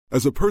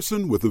As a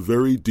person with a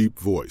very deep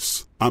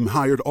voice, I'm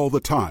hired all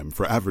the time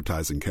for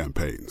advertising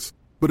campaigns.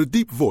 But a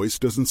deep voice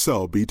doesn't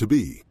sell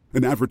B2B,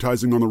 and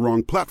advertising on the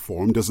wrong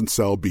platform doesn't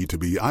sell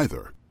B2B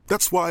either.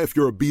 That's why if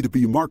you're a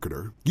B2B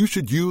marketer, you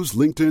should use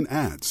LinkedIn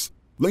ads.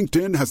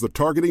 LinkedIn has the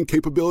targeting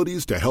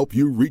capabilities to help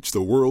you reach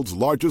the world's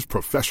largest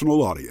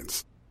professional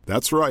audience.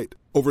 That's right,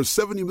 over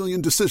 70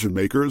 million decision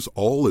makers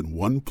all in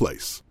one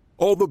place.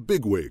 All the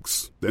big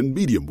wigs, then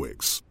medium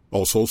wigs,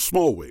 also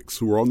small wigs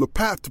who are on the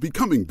path to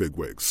becoming big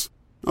wigs.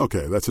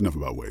 Okay, that's enough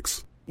about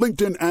wigs.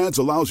 LinkedIn ads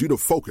allows you to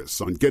focus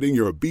on getting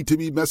your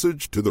B2B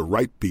message to the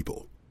right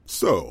people.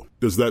 So,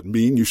 does that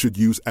mean you should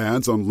use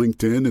ads on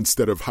LinkedIn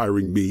instead of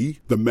hiring me,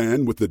 the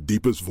man with the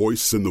deepest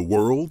voice in the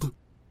world?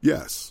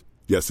 Yes.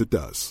 Yes, it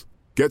does.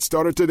 Get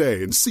started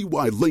today and see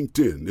why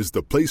LinkedIn is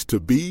the place to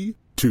be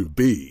to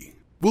be.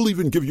 We'll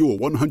even give you a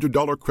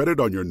 $100 credit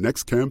on your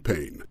next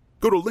campaign.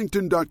 Go to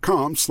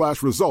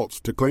linkedin.com/results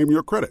to claim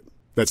your credit.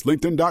 That's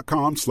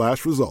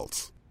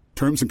linkedin.com/results.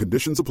 Terms and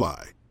conditions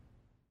apply.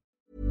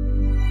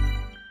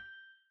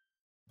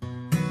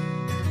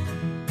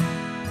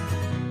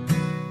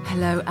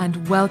 Hello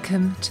and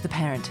welcome to The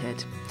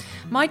Parenthood.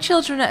 My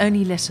children are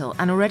only little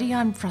and already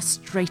I'm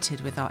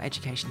frustrated with our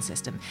education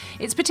system.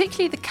 It's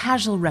particularly the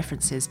casual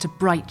references to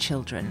bright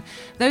children,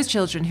 those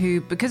children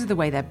who, because of the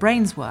way their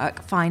brains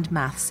work, find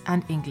maths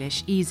and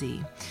English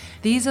easy.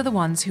 These are the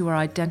ones who are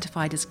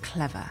identified as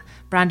clever,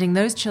 branding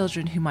those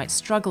children who might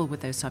struggle with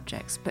those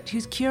subjects, but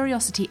whose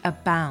curiosity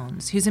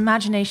abounds, whose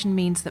imagination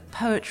means that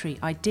poetry,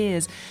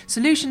 ideas,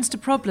 solutions to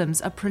problems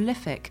are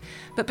prolific,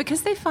 but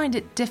because they find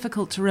it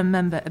difficult to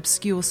remember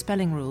obscure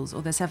spelling rules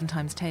or their 7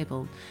 times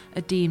table,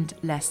 are deemed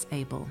less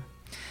able.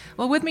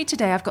 Well, with me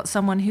today, I've got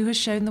someone who has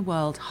shown the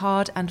world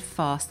hard and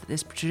fast that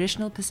this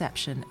traditional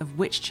perception of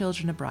which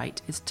children are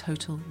bright is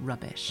total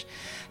rubbish.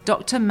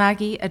 Dr.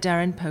 Maggie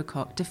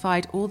Aderin-Pocock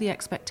defied all the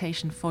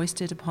expectation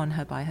foisted upon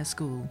her by her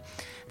school.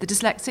 The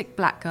dyslexic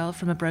black girl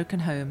from a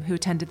broken home who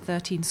attended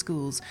 13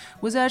 schools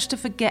was urged to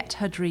forget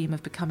her dream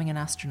of becoming an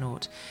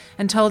astronaut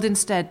and told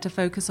instead to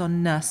focus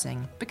on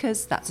nursing,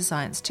 because that's a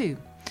science too.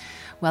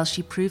 Well,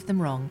 she proved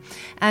them wrong.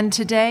 And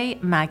today,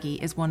 Maggie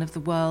is one of the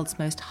world's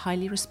most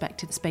highly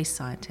respected space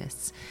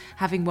scientists.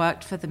 Having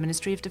worked for the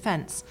Ministry of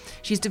Defence,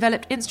 she's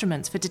developed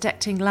instruments for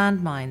detecting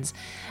landmines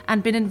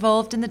and been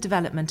involved in the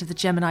development of the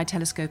Gemini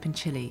telescope in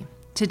Chile.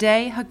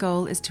 Today, her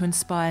goal is to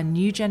inspire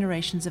new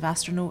generations of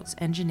astronauts,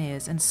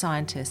 engineers and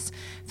scientists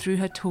through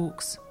her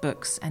talks,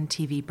 books and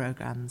TV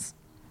programmes.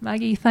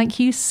 Maggie, thank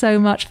you so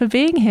much for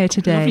being here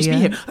today. Lovely to be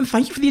here. And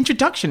thank you for the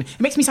introduction. It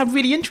makes me sound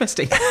really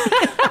interesting.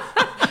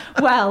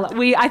 Well,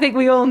 I think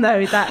we all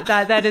know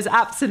that is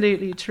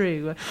absolutely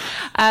true.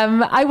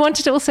 I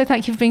wanted to also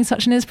thank you for being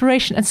such an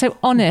inspiration and so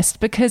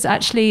honest, because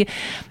actually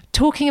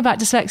talking about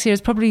dyslexia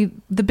is probably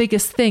the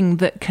biggest thing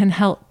that can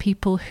help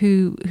people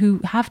who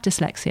have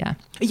dyslexia.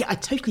 Yeah, I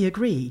totally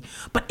agree.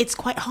 But it's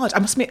quite hard. I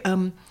must admit,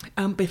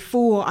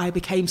 before I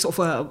became sort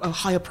of a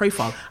higher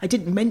profile, I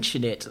didn't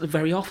mention it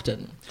very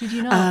often. Did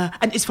you not?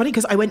 And it's funny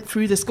because I went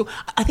through the school.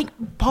 I think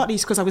partly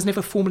it's because I was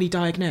never formally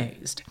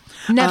diagnosed.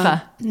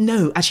 Never?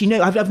 No, actually,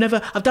 no.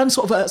 I've done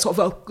sort of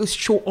a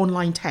short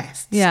online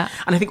test. Yeah.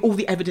 And I think all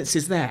the evidence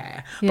is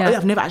there. But Yeah.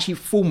 I've never actually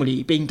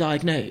formally been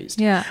diagnosed.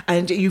 Yeah.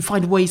 And you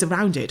find ways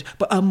around it.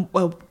 But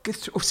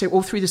so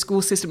all through the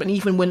school system, and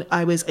even when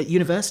I was at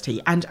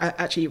university and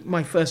actually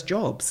my first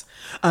jobs,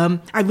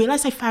 I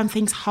realised I found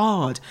things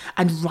hard,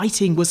 and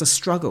writing was a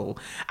struggle.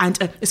 And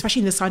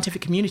especially in the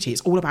scientific community,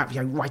 it's all about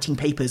writing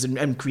papers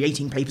and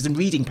creating papers and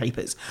reading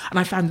papers. And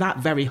I found that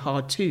very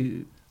hard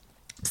too.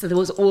 So there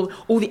was all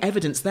the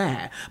evidence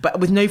there, but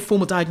with no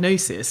formal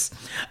diagnosis.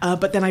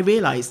 But then I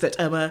realised that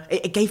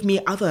it gave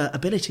me other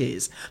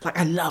abilities. Like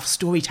I love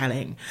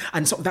storytelling,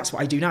 and so that's what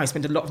I do now. I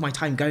spend a lot of my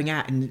time going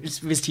out and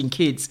just visiting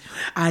kids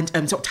and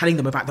sort of telling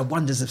them about the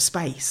wonders of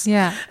space.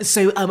 Yeah.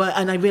 So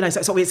and I realised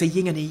that sort of it's a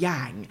yin and a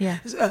yang. Yeah.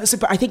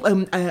 But I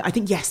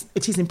think yes,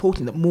 it is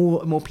important that more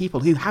and more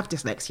people who have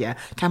dyslexia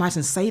come out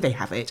and say they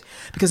have it,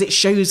 because it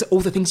shows all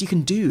the things you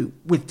can do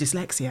with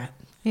dyslexia.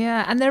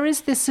 Yeah, and there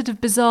is this sort of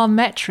bizarre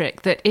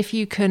metric that if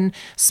you can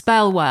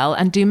spell well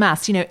and do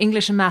maths,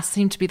 English and maths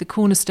seem to be the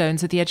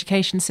cornerstones of the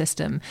education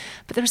system.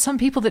 But there are some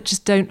people that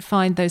just don't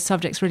find those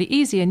subjects really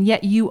easy, and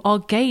yet you are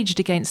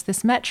gauged against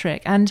this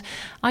metric. And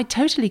I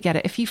totally get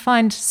it. If you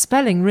find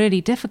spelling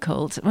really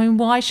difficult, I mean,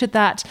 why should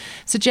that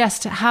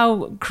suggest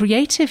how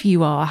creative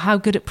you are, how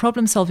good at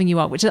problem solving you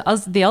are, which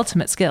is the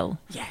ultimate skill?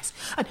 Yes,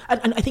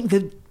 and I think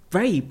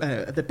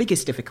the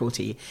biggest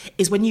difficulty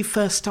is when you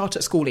first start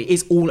at school, it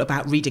is all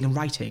about reading and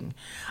writing.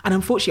 And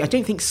unfortunately, I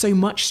don't think so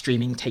much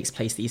streaming takes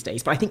place these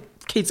days, but I think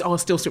kids are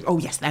still sort of, oh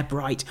yes, they're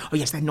bright, oh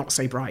yes, they're not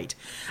so bright.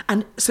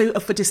 And so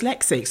for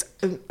dyslexics,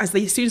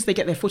 as soon as they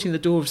get their foot in the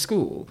door of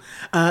school,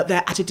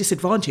 they're at a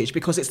disadvantage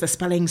because it's the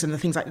spellings and the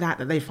things like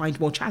that they find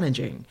more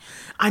challenging.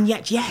 And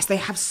yet, yes, they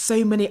have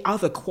so many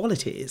other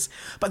qualities,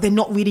 but they're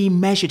not really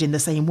measured in the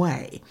same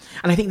way.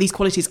 And I think these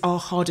qualities are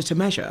harder to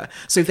measure,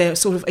 so they're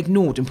sort of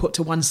ignored and put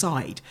to one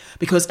side.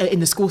 Because in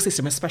the school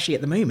system, especially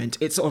at the moment,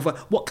 it's sort of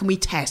what can we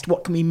test,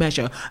 what can we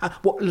measure,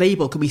 what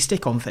label can we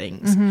stick on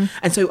things. Mm-hmm.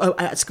 And so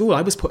at school,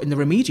 I was put in the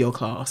remedial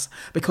class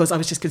because I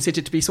was just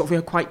considered to be sort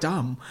of quite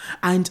dumb.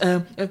 And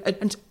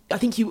I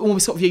think you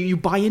almost sort of you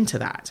buy into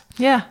that.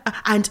 Yeah.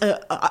 And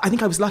I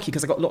think I was lucky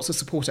because I got lots of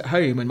support at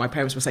home, and my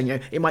parents were saying,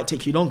 it might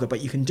take you longer,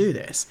 but you can do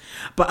this.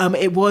 But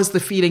it was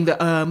the feeling that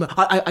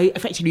I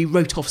effectively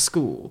wrote off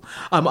school.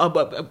 When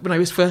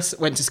I first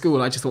went to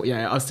school, I just thought,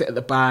 I'll sit at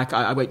the back.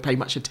 I won't pay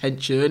much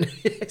attention.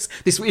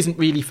 This isn't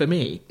really for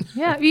me.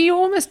 Yeah, you're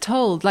almost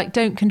told,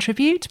 don't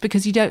contribute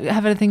because you don't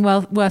have anything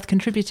worth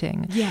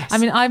contributing. Yes. I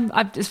mean, I'm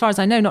as far as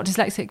I know, not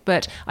dyslexic,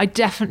 but I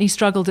definitely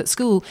struggled at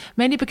school,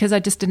 mainly because I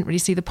just didn't really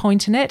see the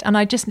point in it. And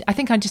I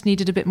think I just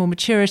needed a bit more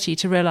maturity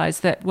to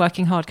realise that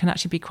working hard can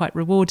actually be quite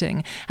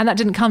rewarding. And that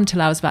didn't come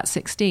till I was about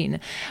 16.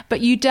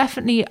 But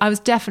I was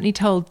definitely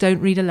told, don't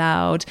read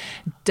aloud,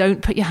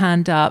 don't put your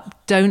hand up,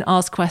 don't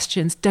ask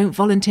questions, don't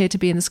volunteer to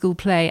be in the school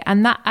play.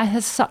 And that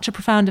has such a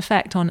profound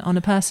effect on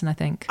a person, I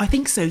think. I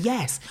think so,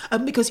 yes.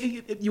 Because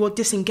you are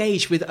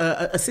disengaged with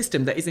a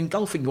system that is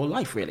engulfing your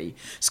life, really.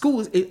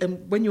 School,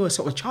 when you're a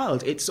sort of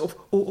child, it's sort of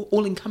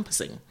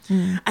all-encompassing.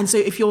 Mm. And so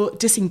if you're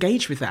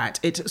disengaged with that,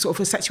 it sort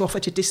of sets you off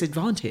at a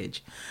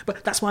disadvantage.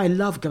 But that's why I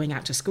love going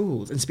out to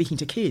schools and speaking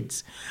to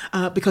kids.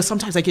 Because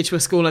sometimes I get to a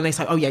school and they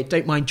say,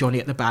 don't mind Johnny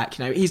at the back.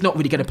 He's not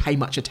really going to pay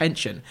much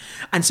attention.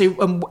 And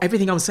so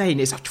everything I'm saying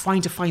is I'm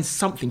trying to find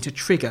something to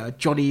trigger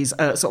Johnny's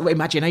sort of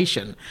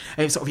imagination.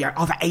 Are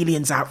there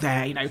aliens out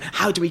there?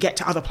 How do we get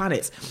to other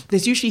planets?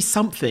 There's usually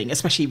something,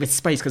 especially with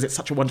space, because it's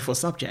such a wonderful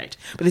subject,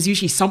 but there's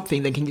usually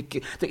something that can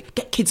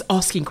get kids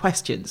asking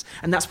questions.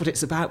 And that's what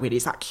it's about, really.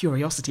 It's that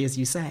curiosity, as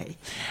you say.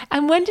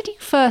 And when did you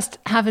first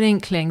have an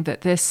inkling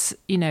that this,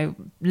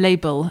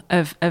 label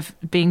of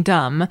being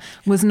dumb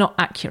was not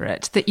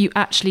accurate, that you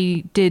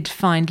actually did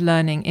find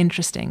learning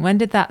interesting? When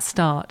did that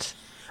start?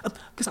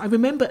 Because I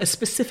remember a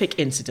specific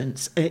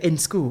incident in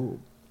school.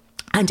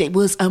 And it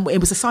was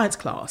a science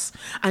class.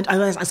 And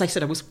as I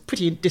said, I was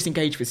pretty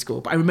disengaged with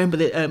school. But I remember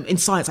that in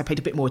science, I paid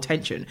a bit more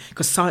attention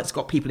because science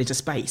got people into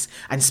space.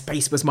 And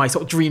space was my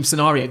sort of dream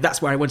scenario.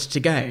 That's where I wanted to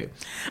go.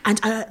 And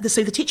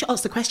so the teacher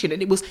asked the question,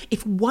 and it was,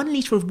 if 1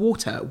 litre of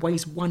water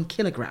weighs 1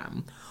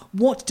 kilogram,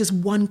 what does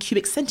 1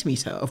 cubic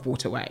centimetre of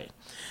water weigh?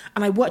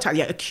 And I worked out,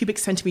 a cubic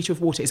centimetre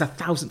of water is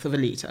 1,000th of a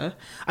litre,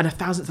 and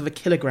 1,000th of a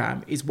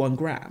kilogram is 1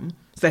 gram.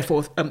 So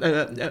therefore,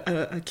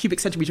 a cubic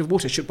centimetre of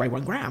water should weigh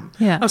 1 gram.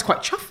 Yeah. I was quite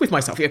chuffed with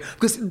myself,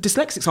 because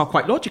dyslexics are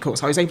quite logical,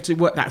 so I was able to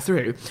work that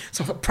through.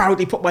 So I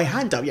proudly put my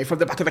hand up, from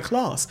the back of the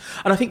class.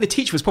 And I think the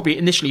teacher was probably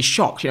initially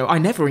shocked. I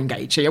never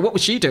engaged. What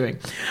was she doing?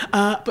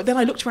 But then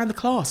I looked around the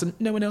class, and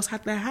no one else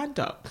had their hand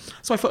up.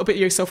 So I felt a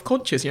bit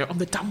self-conscious. I'm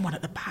the dumb one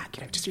at the back.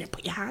 Just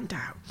put your hand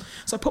down.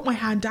 So I put my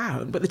hand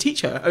down, but the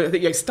teacher,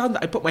 stunned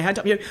that I put my hand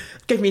up,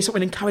 gave me sort of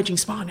an encouraging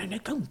smile. No,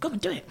 go and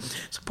do it.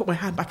 So I put my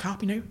hand back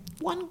up.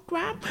 1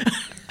 gram.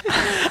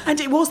 And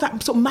it was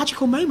that sort of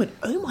magical moment.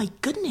 Oh my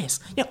goodness,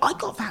 I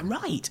got that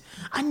right,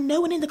 and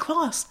no one in the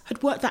class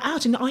had worked that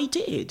out, and I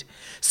did.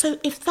 So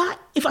if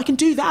I can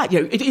do that,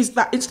 it is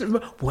that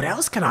instant. What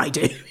else can I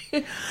do?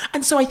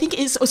 And so I think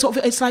it's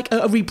like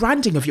a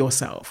rebranding of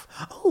yourself.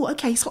 Oh,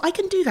 okay, so I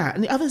can do that,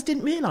 and the others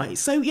didn't realise.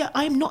 So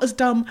I am not as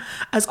dumb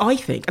as I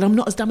think, and I'm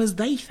not as dumb as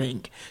they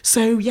think.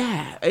 So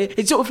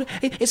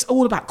it's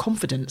all about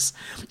confidence,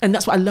 and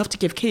that's what I love to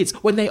give kids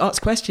when they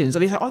ask questions,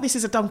 and they say, "Oh, this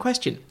is a dumb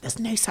question." There's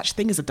no such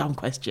thing as a dumb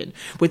question.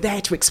 We're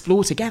there to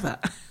explore together.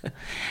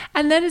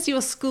 And then as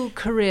your school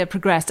career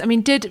progressed,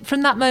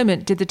 from that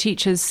moment, did the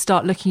teachers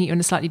start looking at you in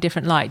a slightly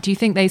different light? Do you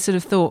think they sort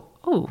of thought,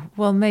 oh,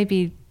 well,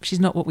 maybe she's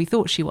not what we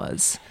thought she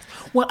was?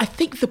 Well, I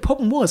think the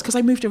problem was, because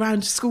I moved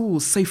around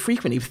schools so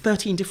frequently,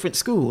 13 different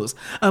schools,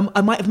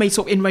 I might have made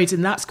sort of inroads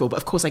in that school, but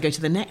of course I go to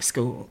the next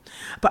school.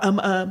 But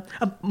I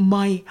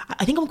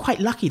think I'm quite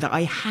lucky that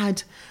I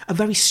had a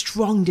very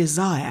strong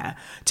desire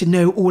to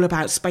know all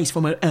about space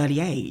from an early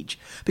age,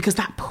 because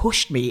that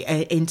pushed me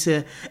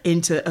into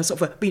a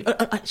sort of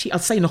actually, I'll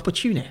say an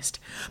opportunist,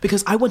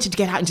 because I wanted to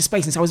get out into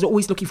space, and so I was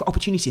always looking for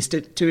opportunities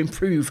to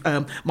improve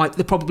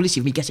the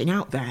probability of me getting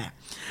out there.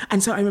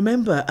 And so I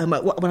remember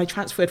when I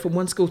transferred from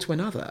one school to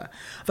another,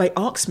 they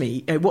asked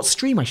me what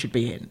stream I should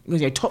be in,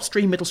 top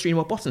stream, middle stream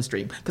or bottom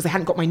stream, because they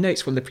hadn't got my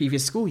notes from the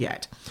previous school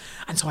yet.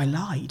 And so I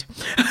lied.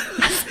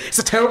 It's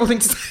a terrible thing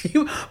to say,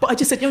 but I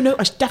just said, no,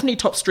 I should definitely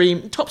top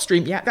stream,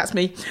 yeah, that's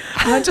me.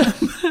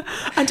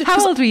 And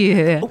how old were you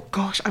here? Oh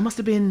gosh, I must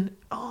have been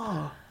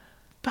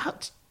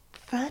about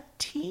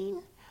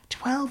 13,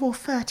 12 or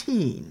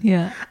 13.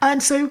 Yeah.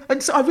 And so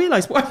I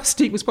realised what I was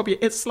doing was probably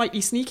slightly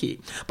sneaky.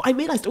 But I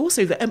realised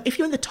also that if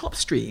you're in the top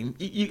stream,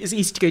 it's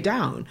easy to go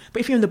down.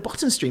 But if you're in the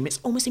bottom stream, it's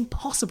almost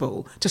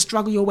impossible to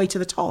struggle your way to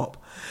the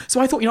top. So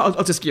I thought,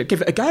 I'll just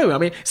give it a go. I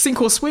mean, sink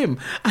or swim.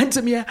 And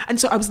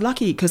so I was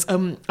lucky because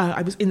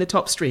I was in the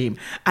top stream.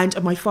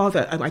 And my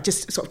father, I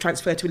just sort of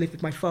transferred to live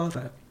with my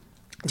father.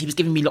 And he was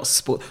giving me lots of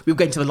support. We were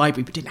going to the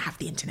library, but didn't have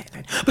the internet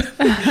then. But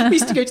we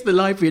used to go to the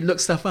library and look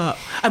stuff up.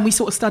 And we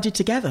sort of studied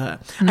together.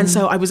 And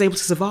so I was able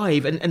to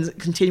survive and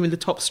continue in the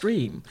top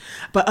stream.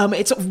 But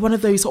it's sort of one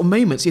of those sort of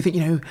moments you think,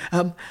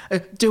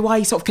 do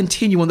I sort of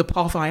continue on the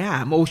path I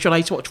am, or should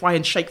I sort of try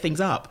and shake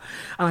things up?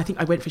 And I think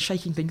I went for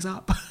shaking things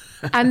up.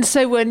 And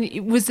so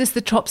was this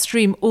the top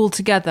stream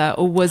altogether,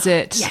 or was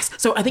it? Yes.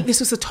 So I think this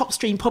was the top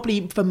stream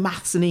probably for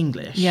maths and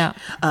English. Yeah.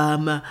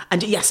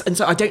 And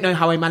so I don't know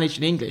how I managed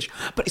in English,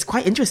 but it's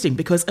quite interesting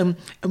because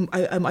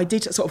I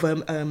did sort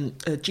of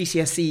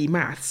GCSE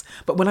maths,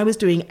 but when I was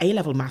doing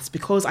A-level maths,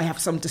 because I have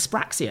some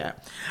dyspraxia,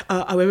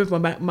 I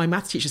remember my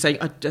maths teacher saying,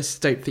 I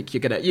just don't think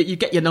you're going to, you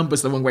get your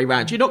numbers the wrong way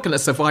round. You're not going to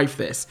survive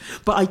this.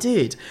 But I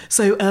did.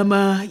 So,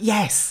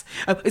 yes.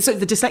 So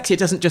the dyslexia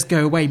doesn't just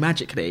go away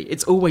magically.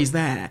 It's always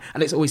there.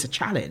 And it's always a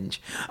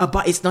challenge.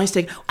 But it's nice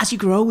to, as you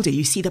grow older,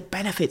 you see the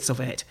benefits of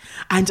it.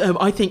 And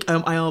I think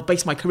I'll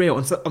base my career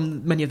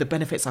on many of the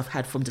benefits I've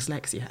had from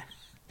dyslexia.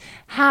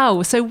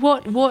 How? So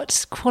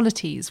what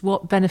qualities,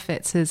 what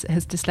benefits has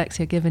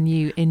dyslexia given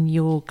you in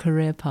your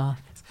career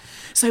path?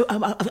 So I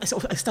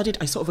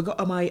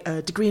got my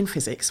degree in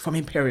physics from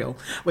Imperial,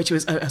 which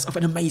was sort of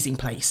an amazing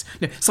place.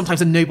 Sometimes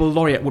a Nobel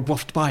laureate would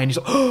waft by and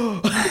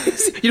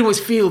you'd always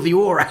feel the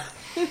aura.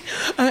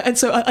 And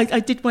so I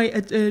did my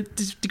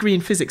degree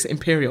in physics at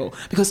Imperial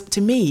because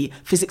to me,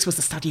 physics was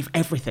the study of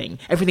everything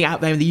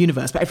out there in the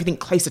universe, but everything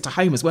closer to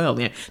home as well,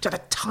 to the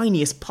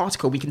tiniest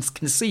particle we can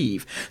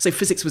conceive. So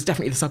physics was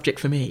definitely the subject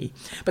for me.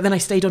 But then I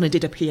stayed on and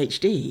did a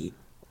PhD.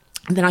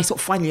 And then I sort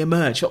of finally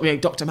emerged,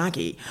 Dr.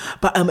 Maggie,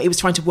 but it was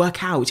trying to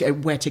work out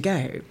where to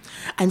go.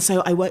 And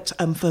so I worked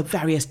for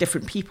various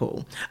different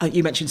people.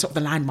 You mentioned sort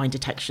of the landmine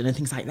detection and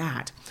things like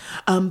that.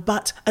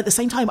 But at the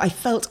same time, I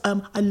felt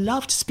I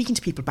loved speaking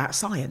to people about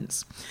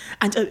science.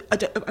 And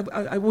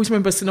I always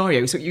remember a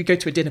scenario. So you go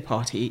to a dinner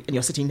party and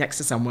you're sitting next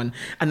to someone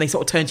and they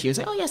sort of turn to you and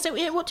say, oh, yeah,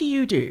 so what do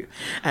you do?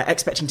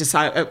 Expecting to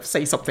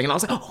say something. And I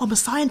was like, oh, I'm a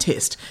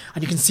scientist.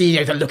 And you can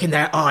see the look in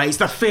their eyes,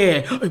 the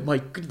fear. Oh, my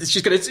goodness,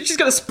 she's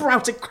gonna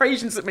sprout equations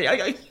at me.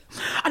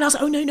 And I was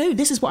like, oh, no,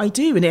 this is what I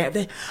do. And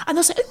I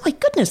was like, oh, my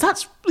goodness,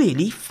 that's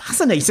really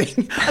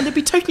fascinating. And they'd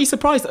be totally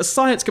surprised that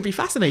science could be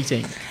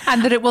fascinating.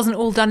 And that it wasn't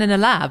all done in a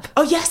lab.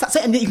 Oh, yes, that's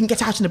it. And that you can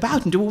get out and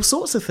about and do all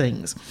sorts of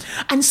things.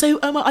 And so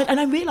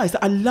I realised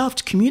that I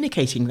loved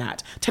communicating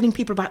that, telling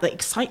people about the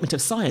excitement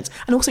of science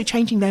and also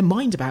changing their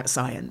mind about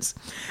science.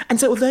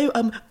 And so although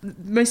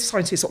most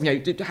scientists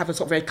have a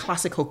sort of very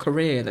classical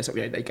career,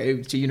 they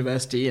go to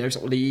university,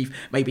 sort of leave,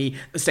 maybe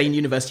stay in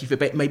university for a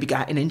bit, maybe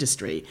get out in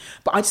industry.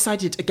 But I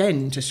decided,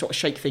 again, to sort of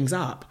shake things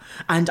up.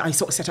 And I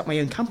sort of set up my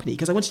own company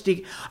because I wanted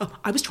to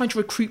I was trying to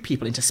recruit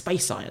people into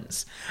space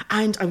science.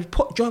 And I would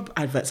put job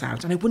adverts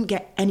out and I wouldn't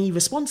get any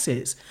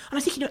responses. And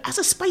I think, as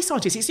a space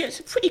scientist, it's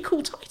a pretty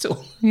cool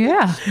title.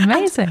 Yeah,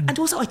 amazing. And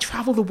also I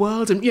travel the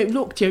world and,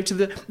 look,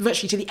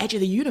 virtually to the edge of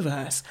the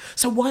universe.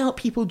 So why aren't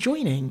people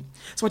joining?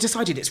 So I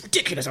decided it's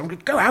ridiculous. I'm going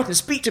to go out and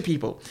speak to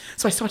people.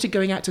 So I started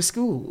going out to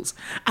schools.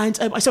 And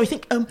so I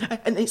think,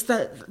 and it's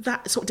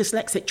that sort of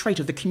dyslexic trait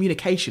of the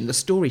communication, the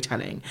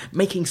storytelling,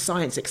 making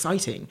science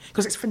exciting,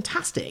 because it's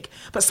fantastic.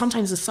 But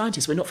sometimes as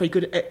scientists, we're not very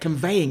good at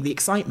conveying the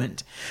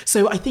excitement.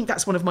 So I think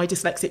that's one of my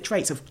dyslexic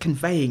traits of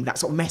conveying that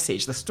sort of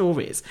message, the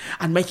stories,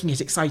 and making it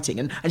exciting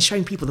and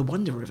showing people the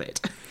wonder of it.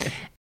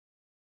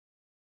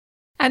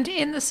 And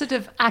in the sort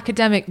of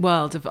academic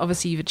world,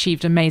 obviously you've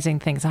achieved amazing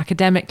things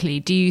academically,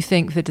 do you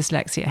think that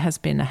dyslexia has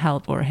been a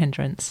help or a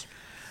hindrance?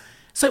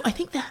 So I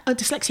think that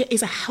dyslexia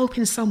is a help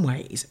in some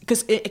ways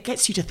because it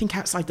gets you to think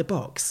outside the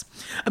box.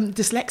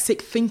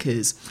 Dyslexic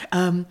thinkers,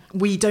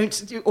 we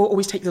don't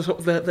always take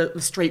the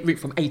straight route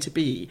from A to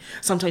B.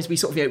 Sometimes we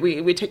sort of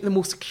we take the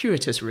more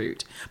circuitous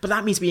route, but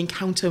that means we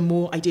encounter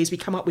more ideas. We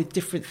come up with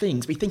different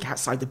things. We think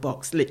outside the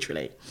box,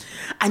 literally.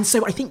 And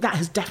so I think that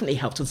has definitely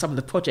helped on some of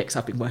the projects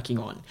I've been working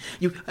on.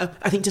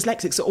 I think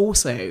dyslexics are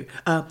also,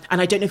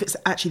 and I don't know if it's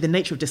actually the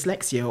nature of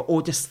dyslexia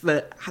or just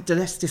that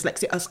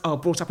dyslexics are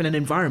brought up in an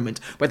environment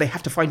where they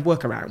have to find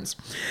workarounds,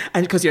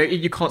 and because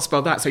you can't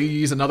spell that, so you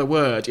use another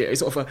word.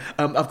 Sort of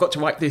I've got to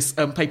write this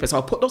paper, so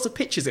I'll put lots of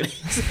pictures in it.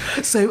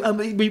 So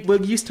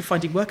we're used to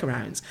finding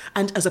workarounds,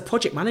 and as a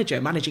project manager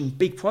managing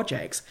big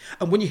projects,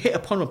 and when you hit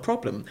upon a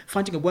problem,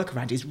 finding a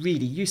workaround is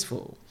really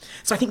useful.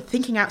 So I think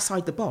thinking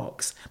outside the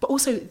box, but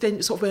also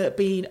then sort of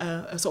being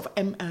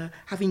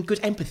having good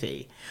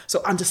empathy,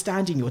 so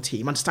understanding your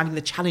team, understanding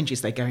the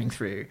challenges they're going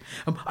through.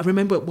 I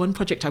remember one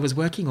project I was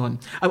working on,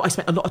 I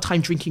spent a lot of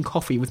time drinking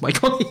coffee with my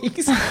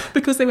colleagues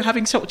because they were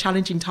having sort of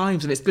challenging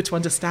times, and it's good to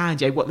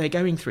understand what they're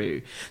going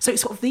through. So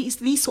it's sort of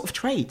these sort of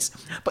traits.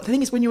 But the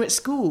thing is, when you're at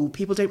school,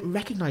 people don't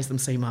recognise them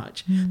so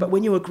much. But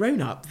when you're a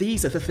grown-up,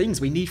 these are the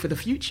things we need for the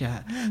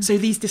future. So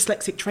these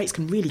dyslexic traits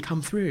can really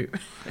come through.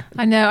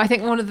 I know. I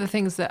think one of the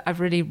things that I've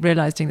really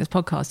realised doing this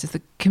podcast is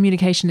that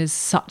communication is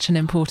such an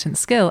important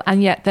skill,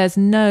 and yet there's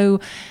no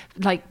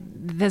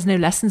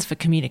lessons for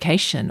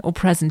communication or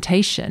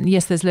presentation.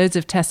 Yes, there's loads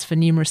of tests for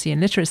numeracy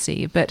and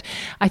literacy, but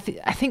I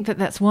think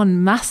that's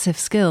one massive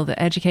skill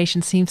that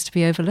education seems to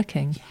be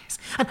overlooking. Yes,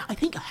 and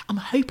I'm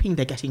hoping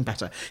they're getting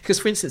better, because,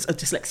 for instance,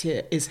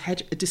 dyslexia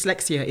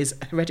is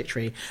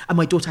hereditary, and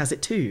my daughter has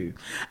it too,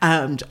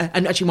 and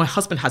actually my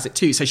husband has it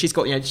too. So she's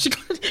got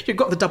you've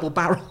got the double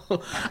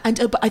barrel,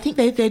 but I think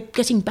they're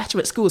getting better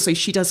at school. So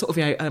she does sort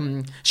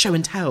of show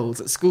and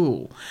tells at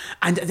school,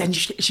 and then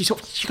she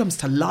comes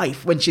to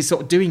life when she's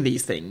sort of doing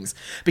these things,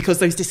 because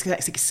those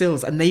dyslexic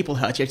skills enable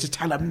her to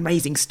tell an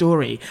amazing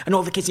story, and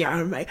all the kids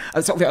are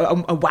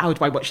wowed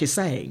by what she's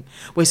saying.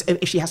 Whereas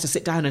if she has to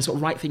sit down and sort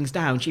of write things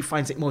down, she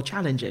finds it more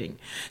challenging.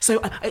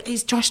 So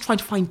it's just trying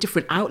to find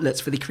different outlets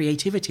for the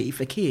creativity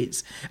for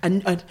kids.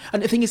 And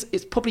the thing is,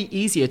 it's probably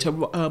easier to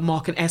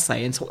mark an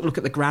essay and sort of look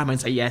at the grammar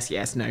and say yes,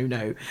 yes, no,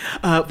 no,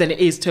 than it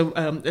is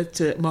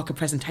to mark a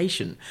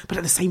presentation. But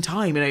at the ssame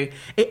time,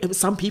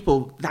 some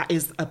people, that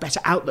is a better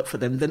outlet for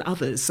them than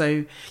others.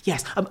 So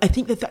yes, I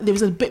think that there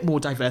was a bit more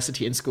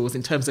diversity in schools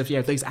in terms of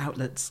those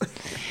outlets.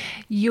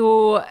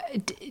 How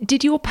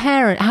did your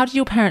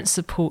parents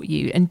support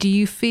you, and do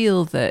you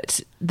feel that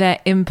their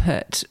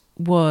input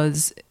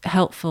was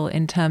helpful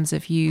in terms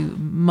of you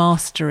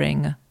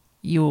mastering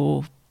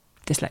your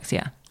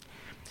dyslexia?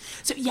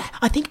 So yeah,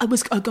 I think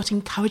I got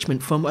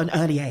encouragement from an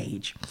early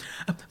age.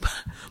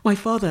 My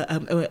father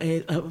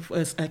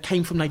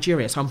came from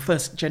Nigeria, so I'm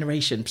first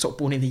generation, sort of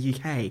born in the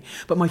UK.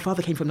 But my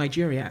father came from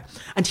Nigeria,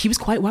 and he was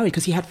quite worried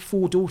because he had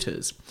 4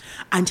 daughters,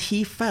 and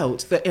he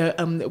felt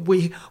that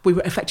we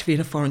were effectively in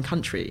a foreign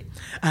country,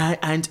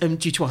 and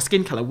due to our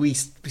skin colour, we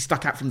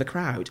stuck out from the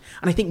crowd.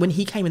 And I think when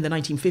he came in the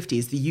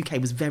 1950s, the UK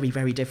was very,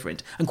 very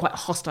different and quite a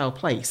hostile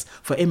place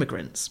for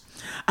immigrants.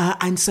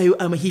 And so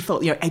he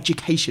felt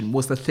education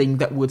was the thing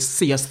that would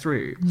see us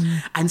through.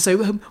 And so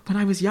when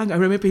I was young, I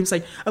remember him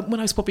saying, when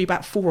I was probably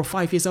about 4 or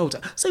 5 years old,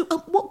 so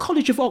what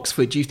college of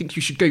Oxford do you think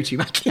you should go to,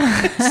 Maggie?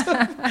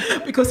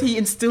 Because he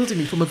instilled in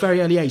me from a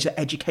very early age that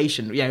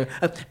education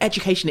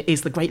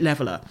is the great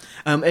leveller.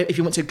 If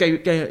you want to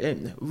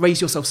go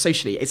raise yourself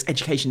socially, it's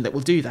education that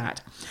will do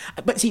that.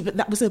 But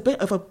that was a bit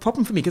of a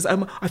problem for me, because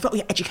I felt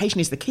education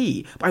is the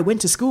key. But I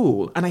went to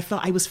school and I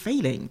felt I was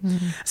failing.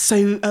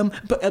 So,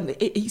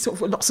 he sort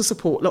of lots of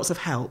support, lots of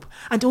help.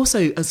 And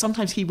also,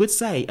 sometimes he would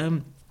say,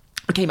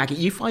 okay, Maggie,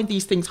 you find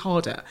these things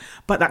harder,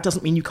 but that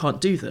doesn't mean you can't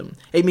do them.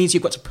 It means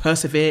you've got to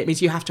persevere. It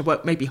means you have to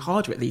work maybe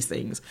harder at these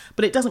things,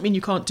 but it doesn't mean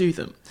you can't do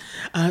them.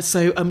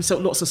 So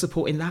lots of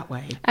support in that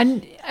way.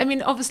 And I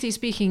mean, obviously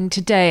speaking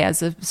today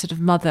as a sort of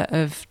mother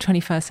of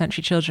 21st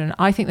century children,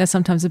 I think there's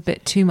sometimes a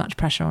bit too much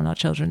pressure on our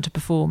children to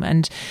perform.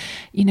 And,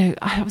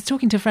 I was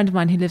talking to a friend of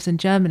mine who lives in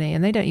Germany,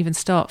 and they don't even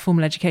start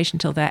formal education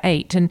until they're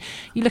 8. And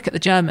you look at the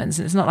Germans,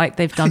 and it's not like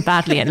they've done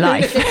badly in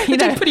life. They're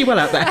doing pretty well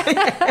out there.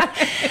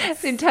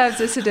 In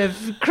terms of sort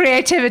of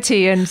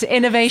creativity and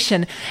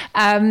innovation,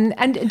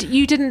 and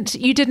you didn't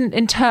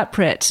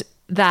interpret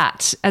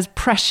that as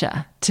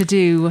pressure to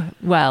do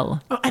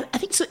well. I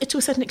think to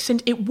a certain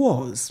extent it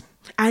was.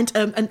 And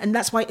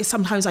that's why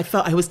sometimes I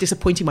felt I was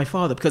disappointing my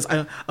father, because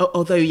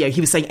although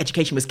he was saying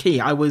education was key,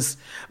 I was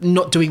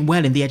not doing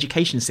well in the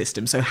education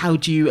system. So how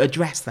do you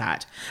address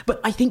that?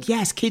 But I think,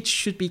 yes, kids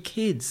should be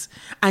kids,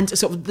 and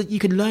sort of you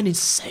can learn in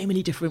so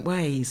many different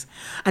ways.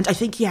 And I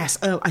think, yes,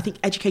 I think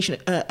education,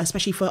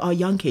 especially for our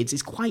young kids,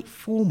 is quite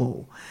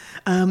formal.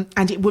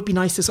 And it would be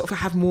nice to sort of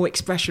have more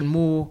expression,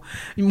 more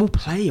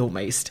play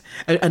almost,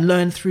 and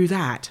learn through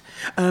that.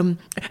 And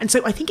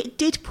so I think it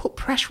did put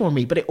pressure on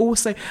me, but it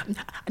also,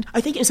 I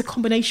think it was a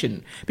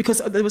combination, because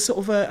there was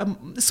sort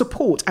of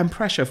support and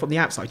pressure from the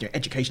outside.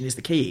 Education is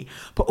the key,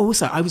 but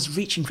also I was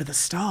reaching for the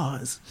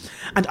stars,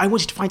 and I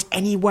wanted to find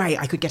any way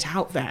I could get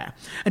out there.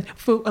 And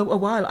for a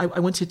while, I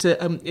wanted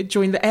to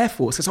join the Air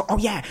Force. I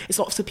thought, it's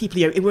lots of people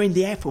we're in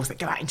the Air Force that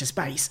go out into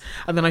space.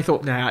 And then I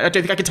thought, no, I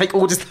don't think I can take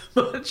orders that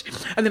much.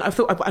 And then I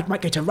thought I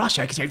might go to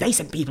Russia, because they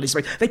sent people into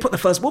space. They put the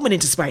first woman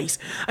into space.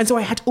 And so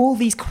I had all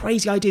these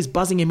crazy ideas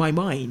buzzing in my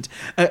mind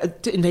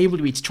to enable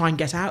me to try and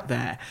get out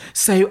there.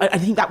 So I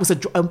think that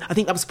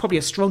was probably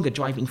a stronger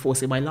driving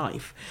force in my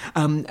life,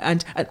 and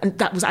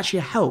that was actually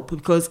a help,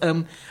 because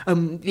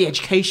the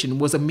education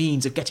was a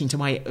means of getting to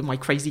my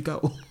crazy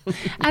goal.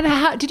 And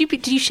how did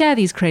you share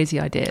these crazy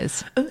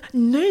ideas?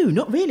 No,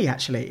 not really.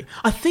 Actually,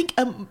 I think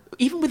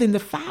even within the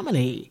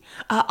family,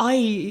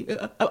 I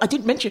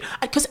didn't mention,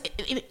 because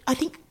I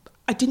think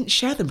I didn't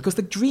share them because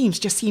the dreams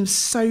just seemed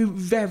so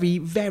very,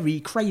 very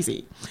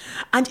crazy.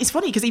 And it's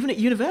funny because even at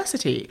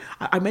university,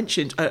 I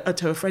mentioned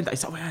to a friend that I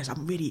said,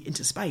 I'm really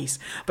into space.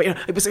 But,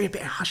 it was a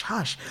bit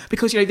hush-hush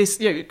because, this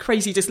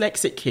crazy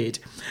dyslexic kid.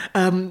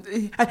 And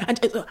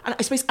I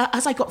suppose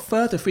as I got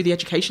further through the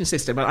education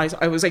system, and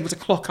I was able to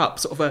clock up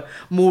sort of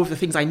more of the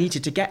things I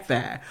needed to get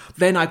there,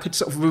 then I could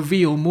sort of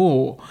reveal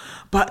more.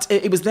 But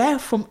it was there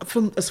from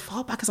as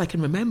far back as I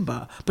can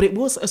remember. But it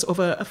was a sort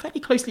of a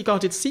fairly closely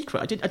guarded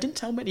secret. I didn't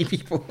tell many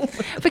people.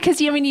 Because,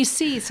 you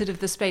see sort of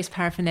the space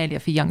paraphernalia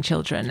for young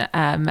children,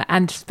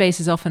 and space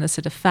is often a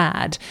sort of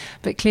fad.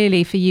 But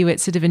clearly for you,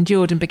 it sort of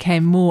endured and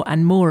became more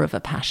and more of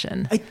a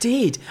passion. I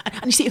did.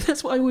 And you see,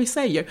 that's what I always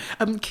say.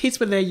 Kids,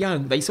 when they're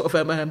young, they sort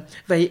of,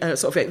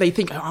 they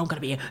think, I'm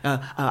going to be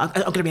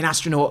an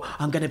astronaut,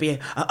 I'm going to be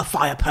a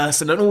fire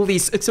person, and all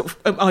these sort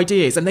of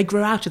ideas. And they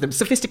grow out of them.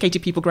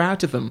 Sophisticated people grow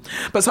out of them.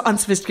 But so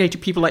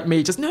unsophisticated people like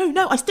me just, no,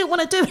 I still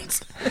want to do it.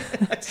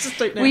 I just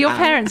don't know. Were your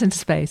parents into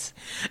space?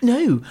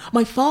 No,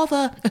 my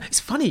father, it's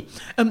funny,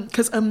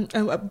 because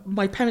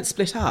my parents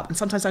split up, and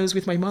sometimes I was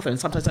with my mother and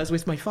sometimes I was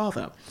with my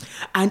father.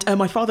 And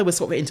my father was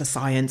sort of into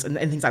science and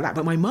things like that,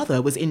 but my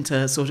mother was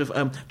into sort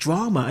of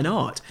drama and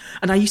art.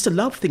 And I used to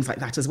love things like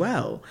that as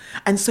well.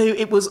 And so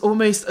it was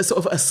almost a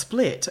sort of a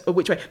split,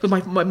 which way, because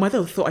my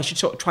mother thought I should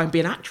sort of try and be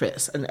an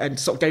actress and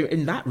sort of go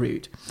in that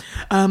route.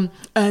 And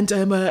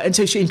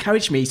so she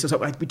encouraged me, so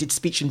we did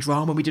speech and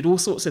drama, we did all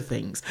sorts of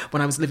things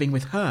when I was living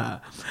with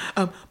her.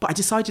 But I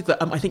decided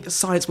that I think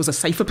science was a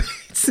safer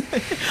place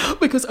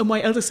because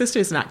my elder sister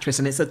is an actress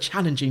and it's a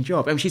challenging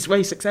job. She's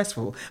very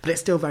successful, but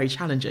it's still very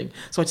challenging.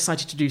 So I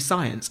decided to do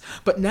science.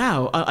 But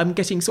now I'm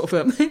getting sort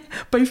of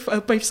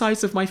both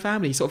sides of my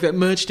family sort of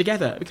merged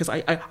together because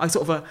I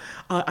sort of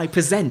I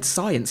present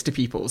science to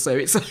people. So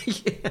it's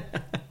like,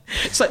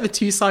 it's like the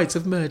two sides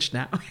have merged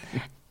now.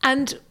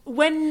 And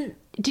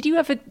did you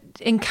ever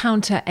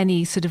encounter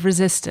any sort of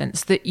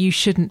resistance that you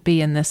shouldn't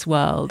be in this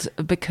world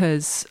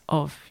because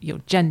of your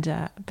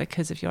gender,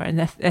 because of your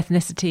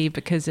ethnicity,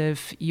 because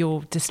of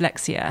your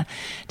dyslexia?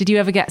 Did you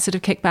ever get sort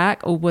of kickback,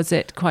 or was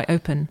it quite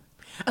open?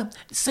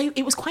 So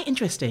it was quite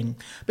interesting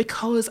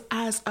because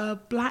as a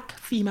black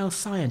female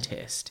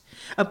scientist,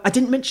 I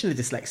didn't mention the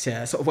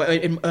dyslexia sort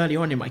of early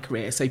on in my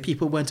career, so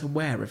people weren't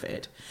aware of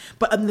it.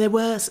 But there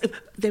were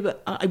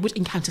I would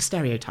encounter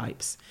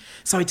stereotypes.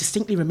 So I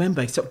distinctly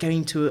remember sort of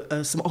going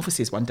to some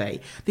offices one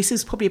day. This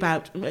is probably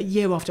about a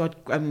year after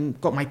I'd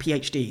got my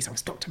PhD. So I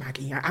was Dr.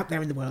 Maggie out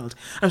there in the world.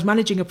 I was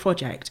managing a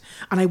project,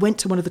 and I went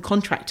to one of the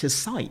contractors'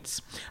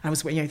 sites. I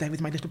was there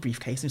with my little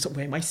briefcase and sort of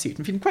wearing my suit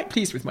and feeling quite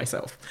pleased with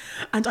myself.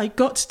 And I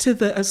got to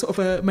the sort of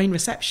a main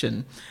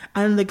reception,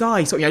 and the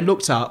guy sort of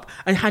looked up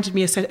and handed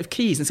me a set of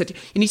keys and said,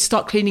 "You need to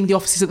start cleaning the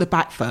offices at the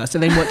back first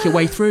and then work your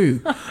way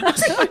through."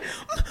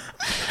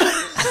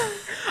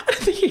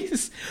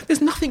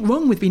 There's nothing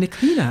wrong with being a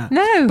cleaner.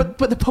 No.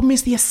 But the problem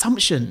is the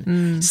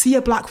assumption. See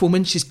a black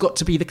woman, she's got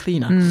to be the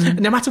cleaner.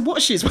 And no matter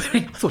what she's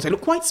wearing, I thought I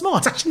looked quite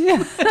smart, actually.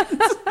 Yeah.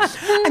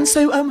 And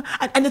so,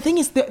 and the thing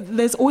is that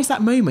there's always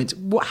that moment,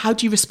 how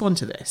do you respond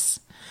to this?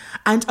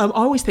 And I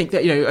always think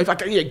that, if I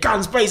go,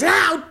 guns blazing,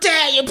 how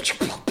dare you?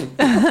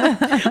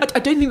 I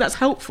don't think that's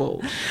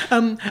helpful.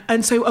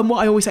 And so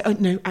what I always say,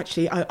 no,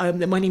 actually,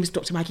 my name is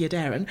Dr. Maggie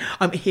Aderin.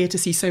 I'm here to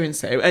see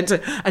so-and-so. And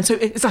so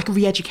it's like a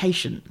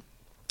re-education.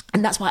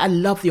 And that's why I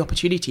love the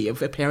opportunity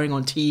of appearing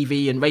on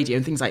TV and radio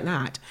and things like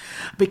that,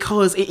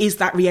 because it is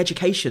that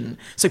re-education.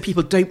 So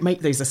people don't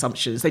make those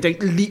assumptions. They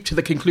don't leap to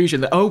the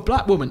conclusion that,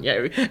 black woman,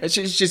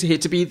 she's just here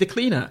to be the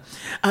cleaner.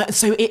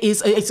 So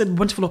it's a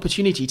wonderful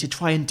opportunity to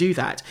try and do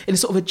that in a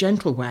sort of a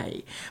gentle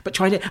way, but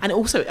try to, and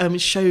also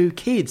show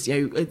kids,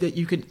 that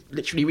you can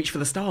literally reach for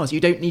the stars.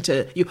 You don't need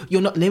to,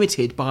 you're not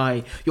limited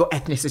by your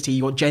ethnicity,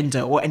 your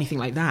gender, or anything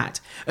like that.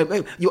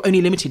 You're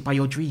only limited by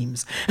your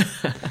dreams.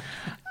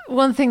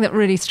 One thing that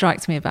really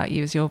strikes me about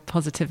you is your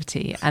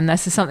positivity, and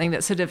this is something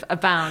that sort of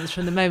abounds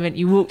from the moment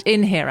you walked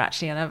in here,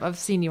 actually, and I've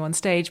seen you on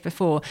stage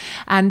before,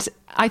 and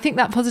I think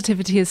that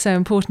positivity is so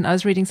important. I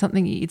was reading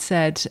something you'd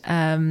said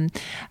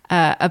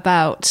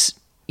about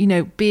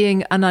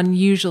being an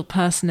unusual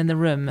person in the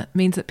room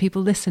means that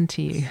people listen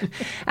to you.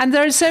 And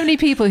there are so many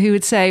people who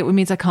would say, it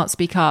means I can't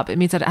speak up, it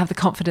means I don't have the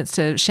confidence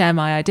to share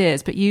my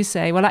ideas, but you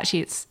say, well,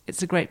 actually,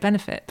 it's a great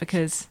benefit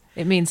because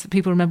it means that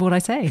people remember what I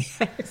say.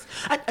 Yes.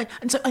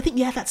 And so I think,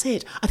 that's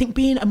it. I think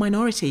being a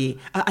minority,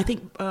 I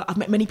think I've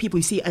met many people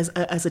who see it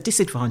as a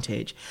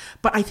disadvantage,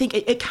 but I think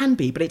it can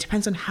be, but it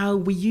depends on how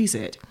we use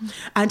it.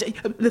 And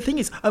the thing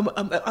is,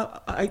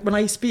 when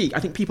I speak, I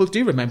think people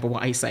do remember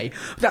what I say.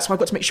 That's why I've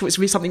got to make sure it's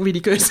really something really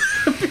good.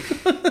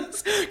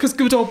 Because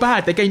good or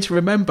bad, they're going to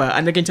remember,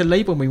 and they're going to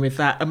label me with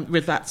that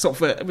with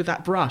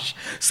that brush.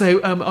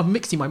 So I'm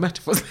mixing my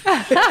metaphors.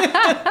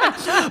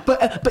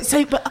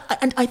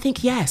 And I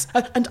think yes,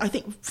 and I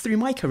think through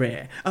my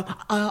career,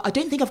 I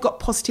don't think I've got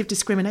positive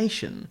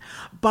discrimination,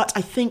 but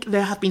I think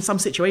there have been some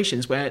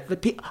situations where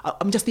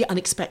I'm just the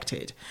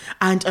unexpected,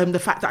 and the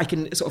fact that I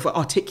can sort of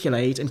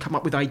articulate and come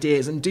up with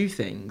ideas and do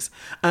things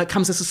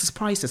comes as a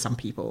surprise to some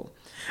people.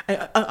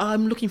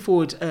 I'm looking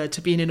forward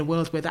to being in a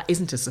world where that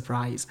isn't a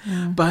surprise,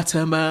 But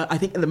I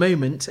think at the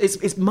moment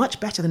it's much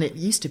better than it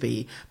used to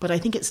be, but I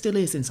think it still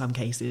is in some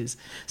cases.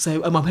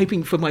 So I'm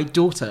hoping for my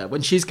daughter,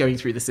 when she's going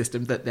through the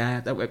system,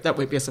 that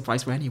won't be a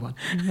surprise for anyone.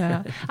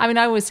 Yeah. I mean,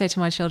 I always say to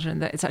my children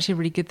that it's actually a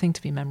really good thing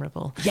to be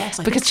memorable. Yes,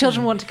 because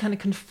children want to kind of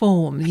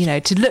conform,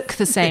 to look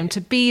the same,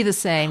 to be the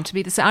same, to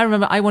be the same. I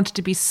remember I wanted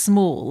to be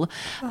small.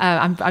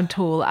 I'm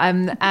tall,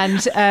 and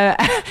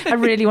I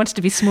really wanted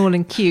to be small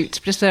and cute,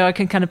 just so I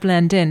can kind of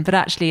blend in. But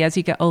actually, as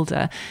you get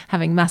older,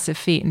 having massive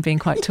feet and being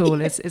quite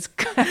tall is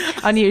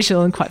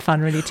unusual and quite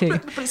fun, really, too.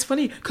 But it's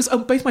funny because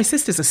both my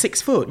sisters are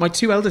 6 foot. My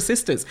 2 elder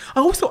sisters. I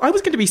always thought I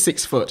was going to be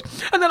 6 foot,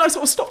 and then I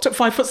sort of stopped at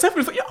 5'7"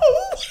 and thought,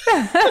 oh.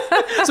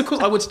 So of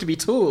course I wanted to be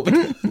tall, but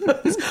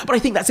I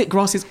think that's it.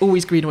 Grass is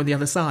always greener on the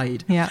other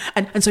side. Yeah,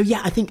 and so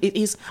I think it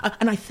is,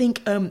 and I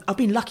think I've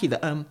been lucky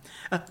that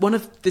one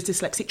of the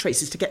dyslexic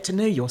traits is to get to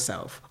know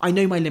yourself. I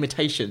know my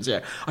limitations.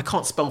 Yeah, I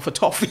can't spell for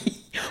toffee.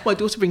 My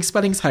daughter brings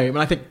spellings home, and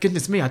I think,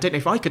 goodness me, I don't know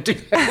if I could do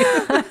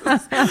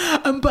that.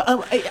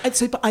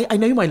 But I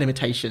know my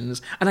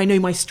limitations, and I know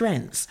my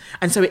strengths,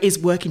 and so it is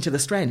working to the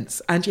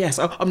strengths. And yes,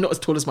 I'm not as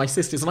tall as my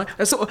sisters, and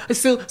I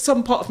still,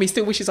 some part of me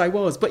still wishes I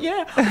was. But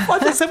yeah,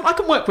 5'7", I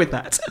can work with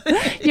that.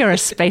 You're a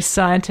space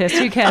scientist.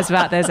 Who cares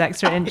about those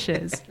extra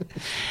inches?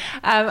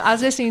 I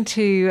was listening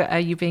to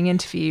you being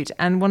interviewed,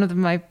 and one of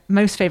my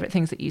most favourite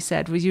things that you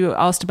said was you were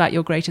asked about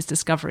your greatest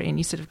discovery, and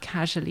you sort of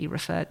casually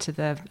referred to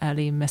the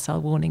early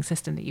missile warning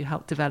system that you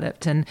helped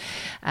develop, and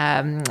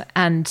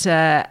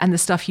the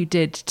stuff you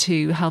did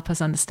to help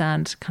us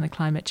understand kind of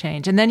climate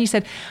change. And then you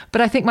said,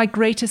 but I think my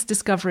greatest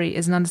discovery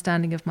is an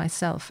understanding of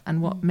myself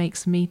and what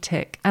makes me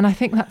tick. And I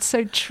think that's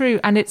so true.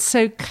 And it's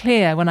so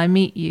clear when I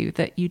meet you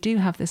that you do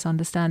have this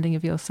understanding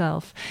of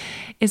yourself.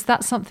 Is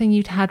that something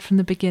you'd had from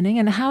the beginning?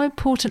 And how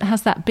important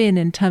has that been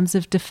in terms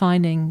of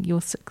defining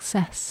your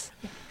success?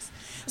 Yes.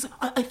 So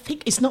I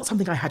think it's not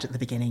something I had at the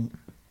beginning.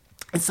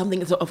 It's something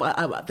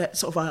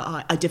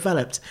that I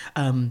developed,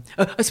 I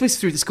suppose,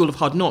 through the School of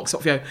Hard Knocks.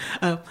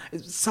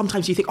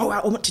 Sometimes you think, I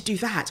want to do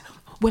that.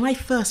 When I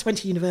first went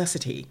to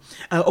university,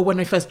 or when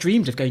I first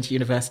dreamed of going to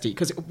university,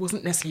 because it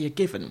wasn't necessarily a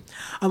given,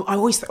 I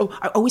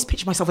always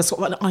pictured myself as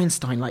sort of an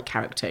Einstein-like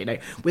character,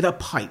 with a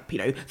pipe,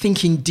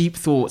 thinking deep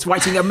thoughts,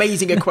 writing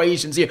amazing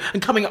equations,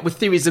 and coming up with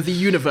theories of the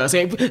universe,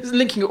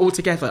 linking it all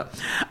together.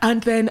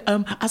 And then,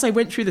 as I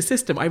went through the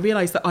system, I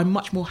realised that I'm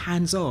much more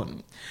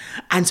hands-on,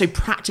 and so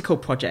practical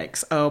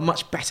projects are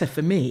much better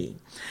for me.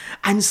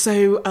 And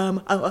so,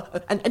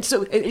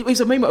 so it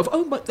was a moment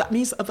of, that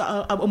means that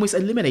I'm almost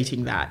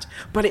eliminating that,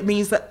 but it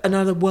means that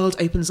another world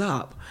opens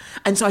up.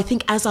 And so I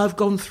think as I've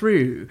gone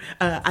through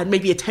and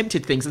maybe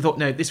attempted things and thought,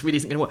 no, this really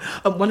isn't going to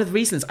work. One of the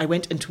reasons I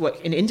went into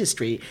work in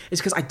industry is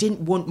because I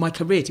didn't want my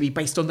career to be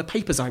based on the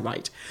papers I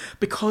write.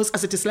 Because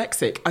as a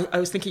dyslexic, I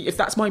was thinking, if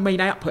that's my main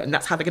output and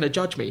that's how they're going to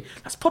judge me,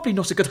 that's probably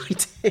not a good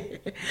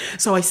idea.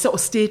 So I sort of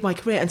steered my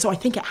career. And so I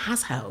think it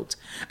has helped.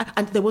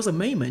 And there was a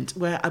moment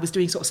where I was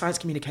doing sort of science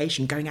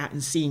communication, going out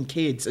and seeing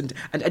kids and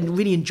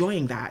really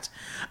enjoying that.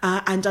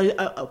 And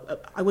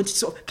I wanted to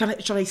sort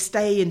of, should I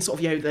stay in sort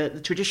of, the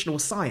traditional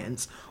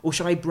science, or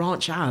should I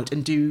branch out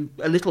and do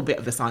a little bit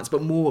of the science,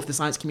 but more of the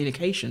science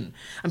communication?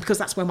 And because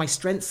that's where my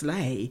strengths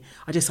lay,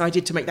 I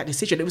decided to make that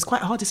decision. It was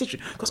quite a hard decision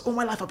because all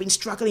my life I've been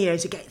struggling,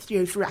 to get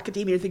through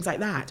academia and things like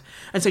that.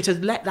 And so to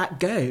let that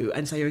go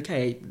and say,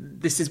 okay,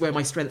 this is where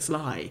my strengths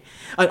lie.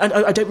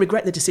 I don't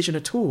regret the decision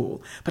at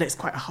all, but it's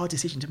quite a hard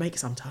decision to make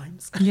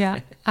sometimes. Yeah,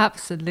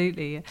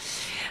 absolutely.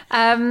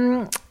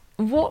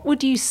 What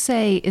would you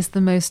say is the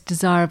most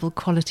desirable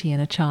quality in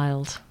a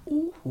child?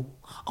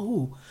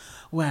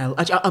 Well,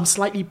 I'm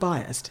slightly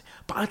biased,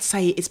 but I'd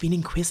say it's been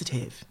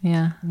inquisitive.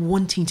 Yeah.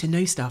 Wanting to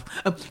know stuff.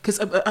 Because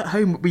at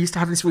home, we used to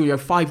have this rule,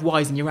 5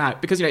 whys and you're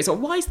out. Because, it's like,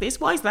 why is this?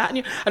 Why is that?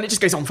 And it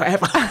just goes on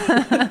forever.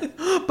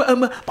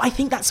 But I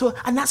think that's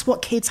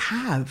what kids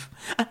have.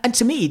 And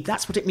to me,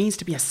 that's what it means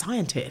to be a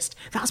scientist.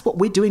 That's what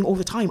we're doing all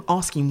the time,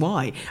 asking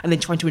why, and then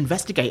trying to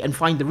investigate and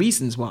find the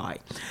reasons why.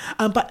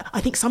 But I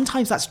think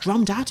sometimes that's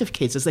drummed out of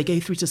kids as they go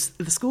through to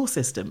the school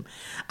system.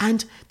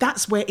 And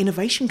that's where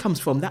innovation comes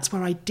from. That's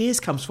where ideas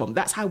comes from.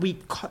 That's how we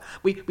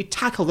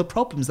tackle the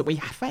problems that we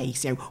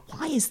face.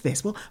 Why is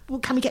this? Well,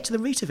 can we get to the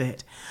root of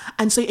it?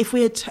 And so if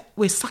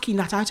we're sucking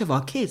that out of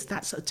our kids,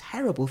 that's a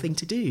terrible thing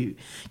to do,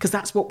 because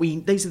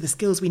those are the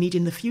skills we need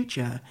in the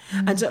future.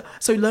 And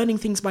so learning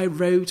things by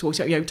rote, or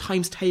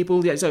times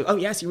table.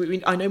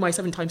 I know my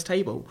 7 times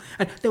table.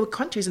 And there were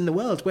countries in the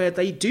world where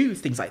they do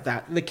things like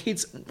that. The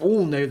kids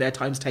all know their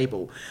times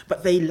table,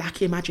 but they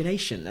lack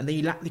imagination and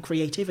they lack the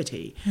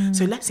creativity.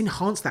 So let's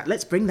enhance that.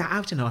 Let's bring that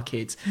out in our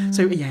kids.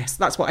 So yes,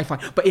 that's what I find.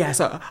 But yes,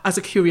 as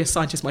a curious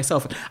scientist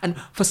myself, and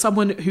for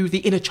someone who the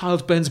inner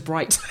child burns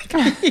bright,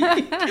 I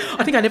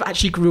think I never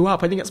actually grew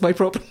up. I think that's my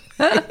problem.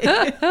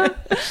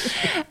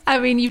 I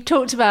mean, you've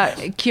talked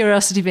about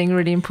curiosity being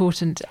really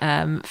important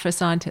for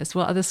scientists.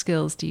 What other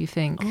skills do you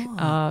think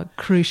are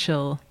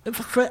crucial?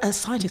 For a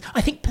scientist,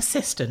 I think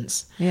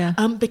persistence. Yeah.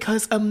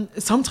 Because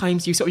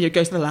sometimes you sort of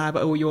go to the lab,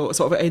 or you're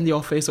sort of in the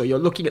office, or you're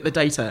looking at the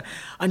data,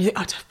 and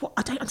I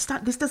don't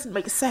understand. This doesn't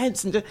make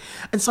sense. And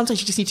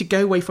sometimes you just need to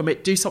go away from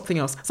it, do something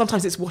else.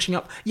 Sometimes it's washing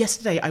up.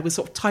 Yesterday, I was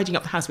sort of tidying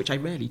up the house, which I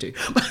rarely do,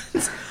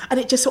 and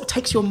it just sort of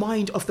takes your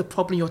mind off the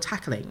problem you're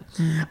tackling.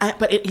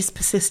 But it is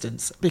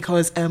persistence,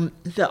 because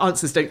the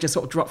answers don't just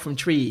sort of drop from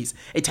trees.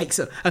 It takes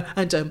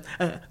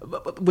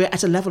we're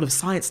at a level of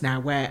science now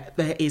where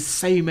there is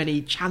so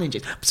many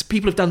challenges.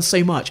 People have done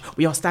so much.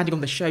 We are standing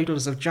on the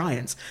shoulders of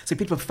giants. So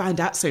people have found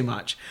out so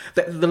much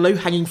that the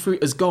low-hanging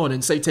fruit is gone.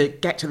 And so to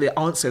get to the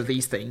answer of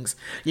these things,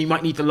 you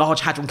might need the Large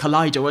Hadron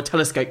Collider or a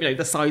telescope,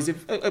 the size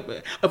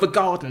of a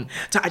garden,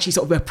 to actually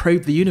sort of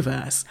probe the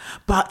universe.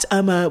 But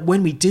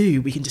when we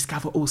do, we can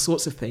discover all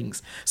sorts of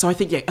things. So I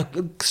think, a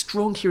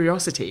strong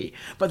curiosity,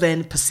 but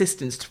then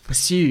persistence to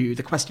pursue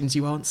the questions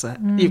you answer,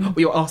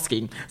 you're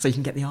asking, so you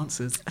can get the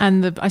answers.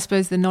 And I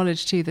suppose the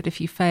knowledge too that if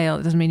you fail,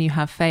 it doesn't mean you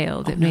have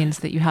failed. It means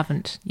that you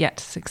haven't yet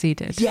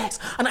succeeded. Yes,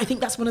 and I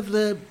think that's one of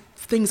the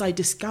things I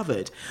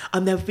discovered.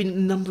 And there have been a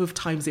number of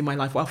times in my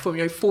life where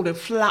I've fallen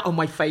flat on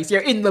my face,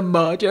 in the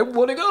mud,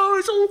 wanting,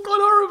 it's all gone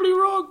horribly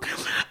wrong.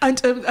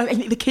 And I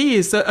think the key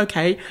is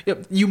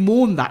that, you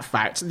mourn that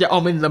fact.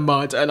 I'm in the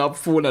mud and I've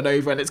fallen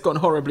over and it's gone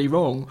horribly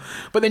wrong.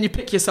 But then you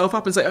pick yourself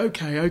up and say,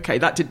 okay,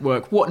 that didn't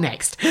work. What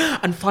next?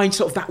 And find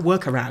sort of that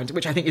workaround,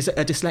 which I think is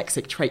a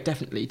dyslexic trait,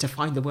 definitely, to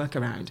find the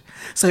workaround.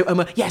 So,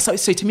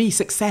 so to me,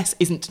 success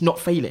isn't not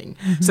failing.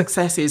 Mm-hmm.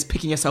 Success is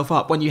picking yourself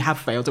up when you have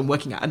failed and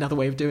working out another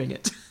way of doing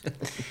it.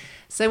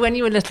 So when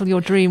you were little,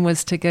 your dream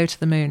was to go to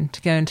the moon,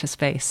 to go into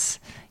space.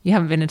 You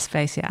haven't been into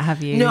space yet,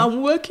 have you? No,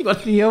 I'm working on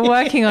it. You're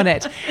working on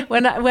it.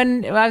 When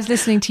I was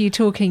listening to you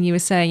talking, you were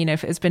saying,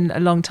 it's been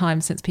a long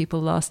time since people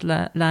last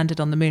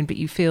landed on the moon, but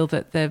you feel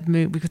that the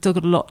moon, we've still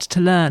got a lot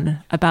to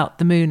learn about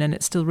the moon, and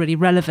it's still really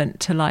relevant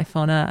to life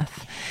on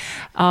Earth.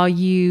 Are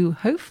you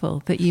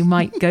hopeful that you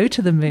might go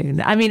to the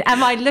moon? I mean,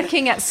 am I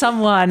looking at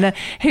someone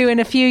who in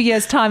a few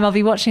years' time I'll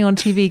be watching on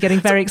TV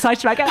getting very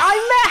excited about going,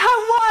 I met her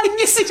once!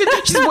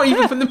 She's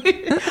waving from the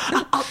moon.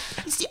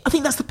 I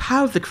think that's the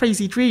power of the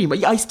crazy dream.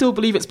 I still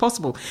believe it's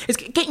possible. It's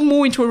getting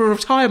more into a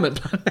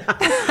retirement plan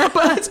now.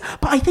 But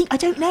I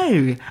don't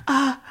know.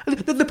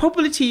 The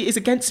probability is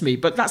against me,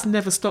 but that's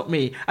never stopped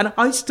me. And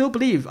I still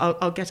believe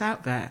I'll get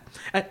out there.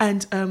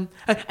 And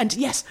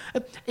yes,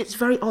 it's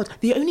very odd.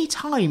 The only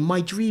time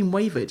my dream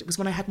wavered was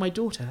when I had my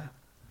daughter.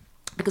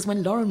 Because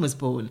when Lauren was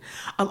born,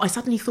 I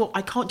suddenly thought,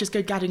 I can't just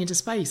go gadding into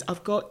space.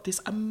 I've got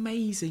this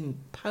amazing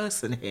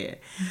person here.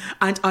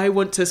 And I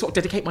want to sort of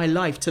dedicate my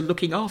life to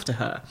looking after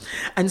her.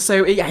 And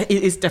so, it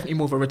is definitely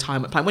more of a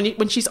retirement plan.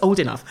 When she's old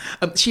enough,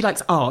 she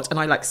likes art and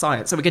I like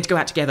science. So we're going to go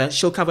out together.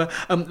 She'll cover,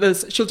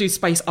 she'll do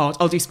space art,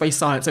 I'll do space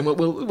science, and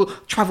we'll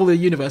travel the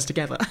universe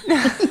together.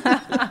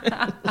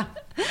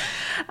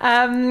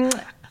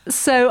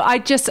 So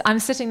I'm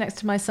sitting next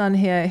to my son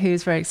here,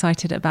 who's very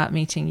excited about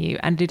meeting you.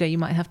 And Ludo, you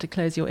might have to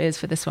close your ears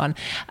for this one.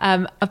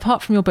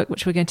 Apart from your book,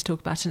 which we're going to talk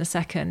about in a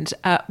second,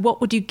 what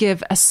would you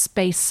give a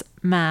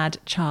space-mad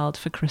child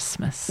for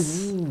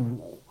Christmas?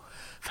 Ooh,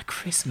 for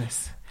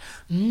Christmas.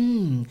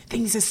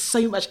 Things are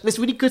so much. There's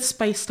really good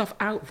space stuff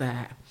out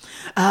there.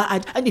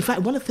 And in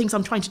fact, one of the things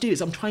I'm trying to do is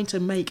I'm trying to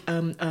make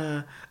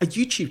a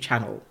YouTube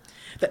channel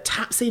that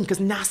taps in, because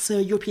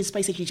NASA, European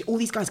Space Agency, all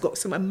these guys got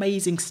some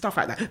amazing stuff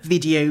out there,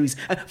 videos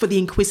for the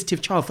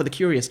inquisitive child, for the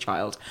curious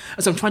child.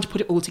 And so I'm trying to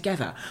put it all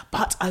together.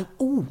 But I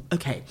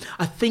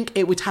think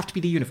it would have to be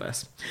the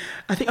universe.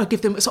 I think I'll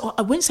give them, so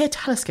I wouldn't say a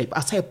telescope,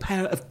 I'll say a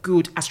pair of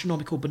good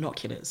astronomical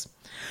binoculars.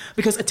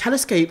 Because a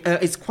telescope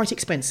is quite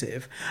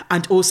expensive,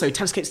 and also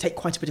telescopes take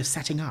quite a bit of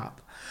setting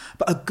up.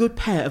 But a good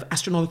pair of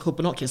astronomical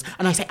binoculars,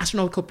 and I say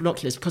astronomical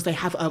binoculars because they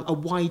have a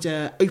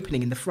wider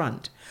opening in the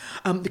front.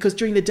 Because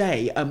during the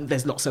day,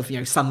 there's lots of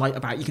sunlight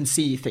about, you can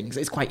see things,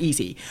 it's quite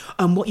easy.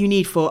 What you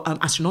need for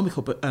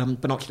astronomical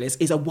binoculars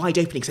is a wide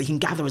opening so you can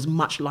gather as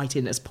much light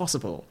in as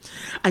possible.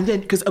 And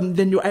then, because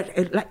then you're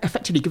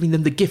effectively giving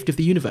them the gift of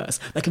the universe.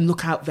 They can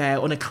look out there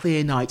on a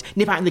clear night,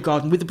 nip out in the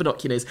garden with the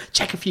binoculars,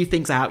 check a few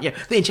things out,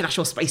 the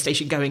International Space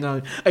Station going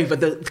on over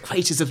the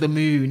craters of the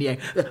moon,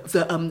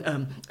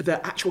 the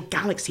actual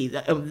galaxy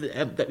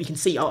that we can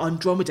see, our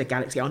Andromeda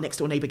galaxy, our next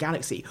door neighbour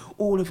galaxy,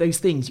 all of those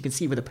things you can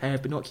see with a pair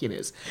of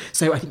binoculars.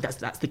 So I think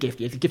that's the gift,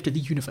 the gift of the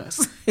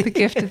universe. The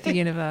gift of the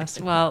universe.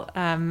 Well,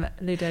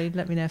 Ludo,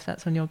 let me know if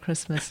that's on your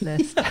Christmas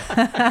list.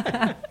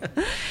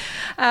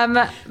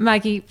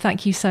 Maggie,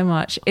 thank you so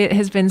much. It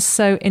has been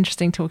so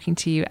interesting talking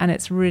to you, and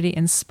it's really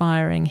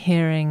inspiring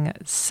hearing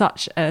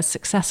such a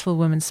successful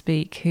woman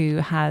speak who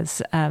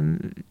has,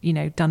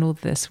 done all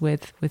this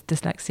with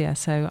dyslexia.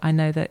 So I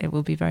know that it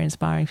will be very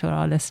inspiring for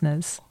our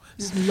listeners.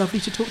 It's lovely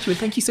to talk to you, and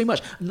thank you so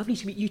much. And lovely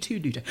to meet you too,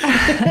 Luda.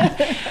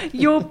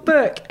 Your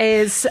book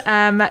is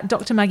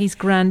Dr. Maggie's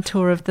Grand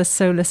Tour of the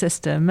Solar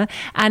System,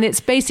 and it's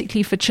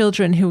basically for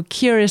children who are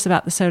curious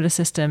about the solar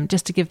system,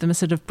 just to give them a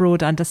sort of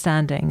broad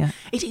understanding.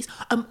 It is.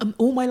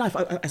 All my life,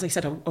 as I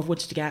said, I've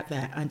wanted to get out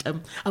there.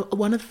 And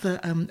one of the,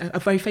 a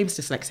very famous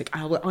dyslexic,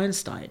 Albert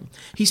Einstein,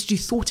 he used to do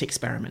thought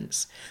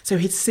experiments. So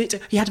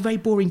he had a very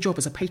boring job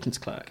as a patents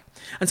clerk.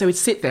 And so he'd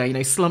sit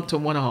there, slumped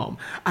on one arm,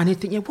 and he'd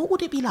think, what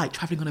would it be like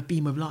travelling on a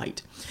beam of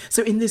light?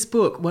 So in this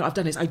book, what I've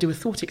done is I do a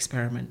thought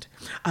experiment.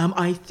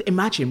 I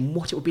imagine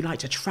what it would be like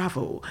to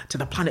travel to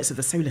the planets of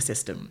the solar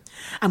system.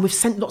 And we've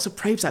sent lots of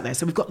probes out there,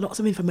 so we've got lots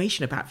of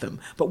information about them.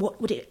 But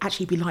what would it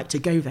actually be like to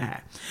go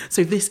there?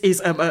 So this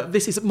is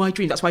my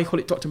dream. That's why I call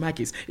it Dr.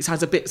 Maggie's. It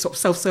sounds a bit sort of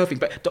self-serving,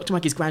 but Dr.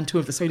 Maggie's Grand Tour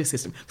of the Solar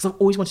System, because I've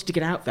always wanted to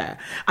get out there.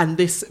 And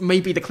this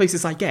may be the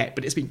closest I get,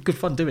 but it's been good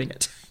fun doing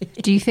it.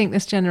 Do you think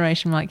this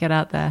generation might get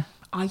out there?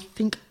 I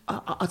think,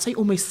 I'd say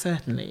almost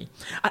certainly.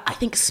 I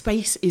think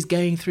space is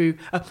going through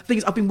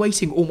things. I've been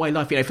waiting all my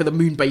life, for the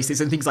moon bases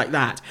and things like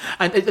that.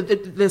 And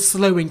they're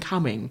slow in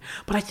coming.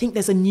 But I think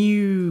there's a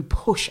new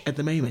push at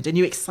the moment, a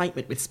new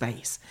excitement with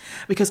space.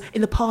 Because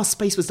in the past,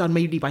 space was done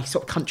mainly by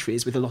sort of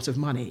countries with a lot of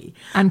money.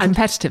 And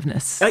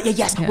competitiveness.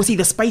 Yes. Yeah. Well, see,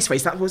 the space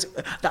race,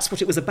 that's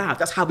what it was about.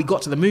 That's how we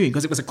got to the moon,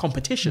 because it was a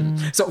competition.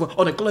 Sort of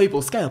on a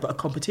global scale, but a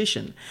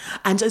competition.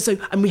 And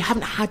we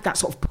haven't had that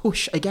sort of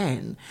push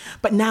again.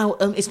 But now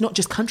it's not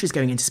just countries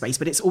going into space,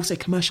 but it's also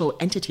commercial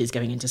entities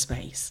going into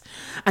space.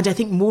 And I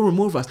think more and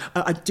more of us,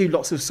 I do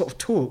lots of sort of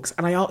talks,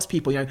 and I ask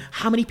people,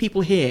 how many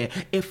people here,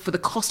 if for the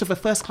cost of a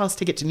first class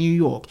ticket to New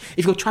York,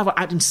 if you could travel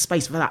out into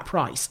space for that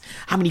price,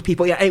 how many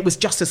people, it was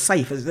just as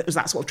safe as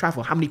that sort of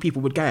travel, how many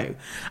people would go?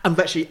 And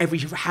virtually every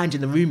hand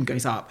in the room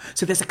goes up.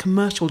 So there's a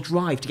commercial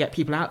drive to get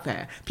people out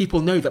there.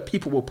 People know that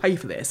people will pay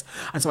for this.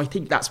 And so I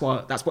think that's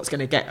what's going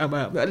to get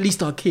at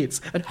least our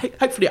kids, and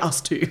hopefully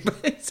us too,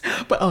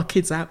 but our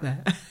kids out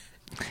there.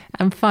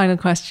 And final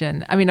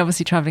question. I mean,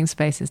 obviously travelling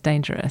space is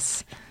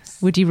dangerous.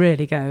 Would you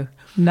really go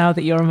now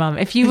that you're a mum?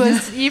 If you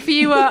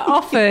were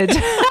offered,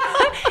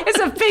 it's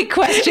a big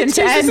question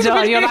to end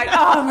on. You're like,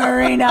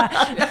 Marina.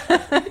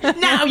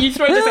 Now you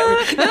throw this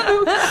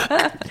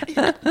at me.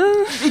 No.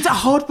 It's a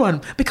hard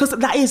one, because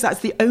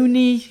that's the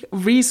only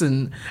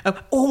reason.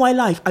 All my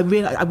life, I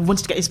realized I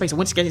wanted to get in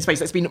space.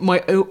 That's been my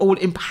all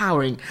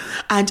empowering.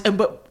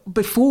 But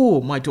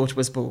before my daughter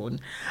was born,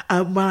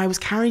 when I was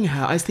carrying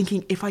her, I was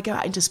thinking, if I go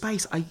out into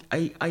space,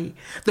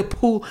 the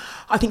pull,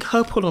 I think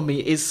her pull on me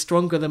is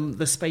stronger than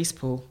the space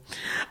pull.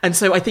 And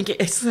so I think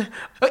it's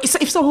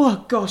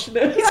oh gosh,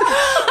 no.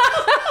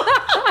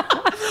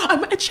 I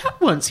met a chap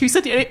once who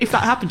said, if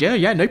that happened,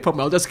 yeah, no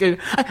problem, I'll just go.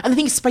 And I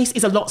think space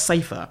is a lot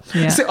safer.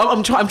 Yeah. So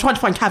I'm trying to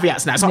find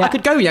caveats now. So I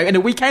could go, in a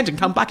weekend and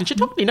come back and she'd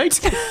totally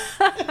notice it.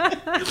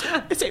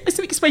 I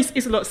think space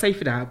is a lot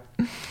safer now.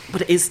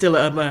 But it is still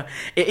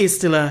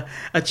a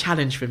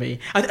challenge for me.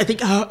 I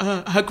think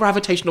her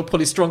gravitational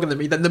pull is stronger than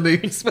me than the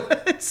moon's.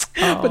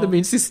 But the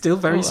moon's is still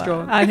very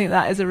strong. I think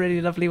that is a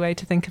really lovely way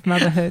to think of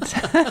motherhood.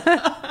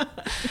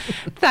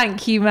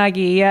 Thank you,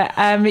 Maggie.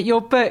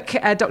 Your book,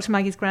 Dr.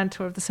 Maggie's Grand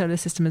Tour of the Solar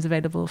System, is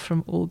available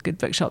from all good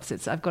bookshops.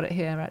 I've got it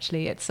here,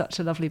 actually. It's such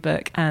a lovely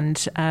book.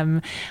 And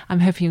I'm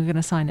hoping you're going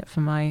to sign it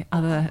for my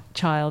other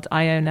child,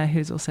 Iona,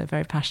 who's also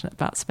very passionate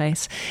about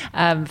space,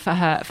 for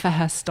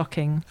her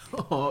stocking.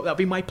 Oh, that'll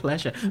be my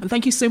pleasure. And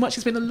thank you so much.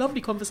 It's been a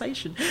lovely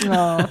conversation.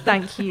 Oh,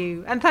 thank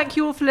you. And thank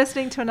you all for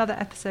listening to another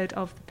episode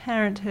of The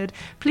Parenthood.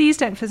 Please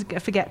don't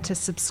forget to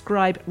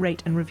subscribe,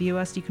 rate and review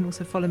us. You can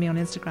also follow me on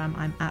Instagram.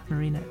 I'm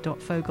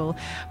 @marina.fogel.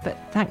 But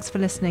thanks for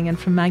listening. And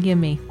from Maggie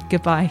and me,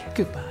 goodbye.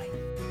 Goodbye.